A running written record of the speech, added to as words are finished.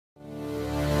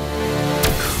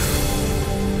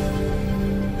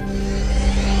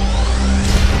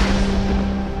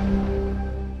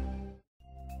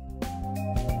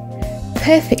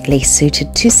perfectly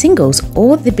suited to singles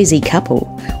or the busy couple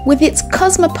with its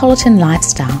cosmopolitan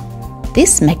lifestyle.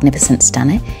 This magnificent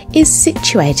stunner is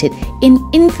situated in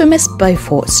infamous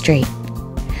Beaufort Street.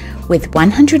 With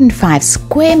 105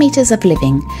 square metres of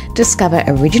living, discover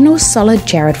original solid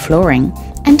Jared flooring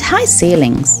and high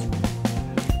ceilings.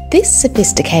 This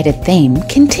sophisticated theme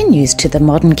continues to the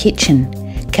modern kitchen,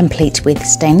 complete with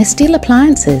stainless steel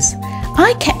appliances,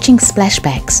 eye-catching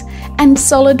splashbacks and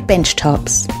solid bench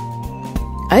tops.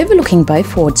 Overlooking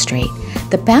Beaufort Street,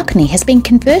 the balcony has been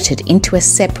converted into a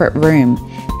separate room,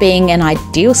 being an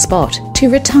ideal spot to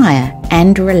retire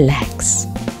and relax.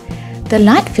 The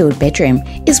light-filled bedroom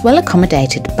is well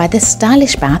accommodated by the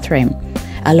stylish bathroom,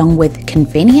 along with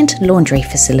convenient laundry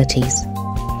facilities.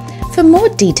 For more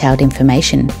detailed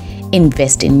information,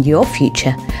 invest in your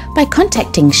future by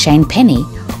contacting Shane Penny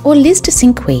or Liz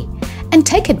DeCinque and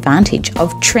take advantage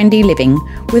of trendy living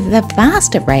with a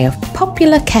vast array of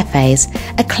popular cafes,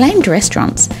 acclaimed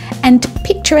restaurants and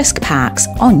picturesque parks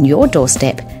on your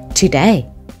doorstep today.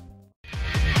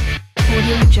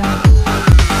 Audio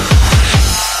Jungle.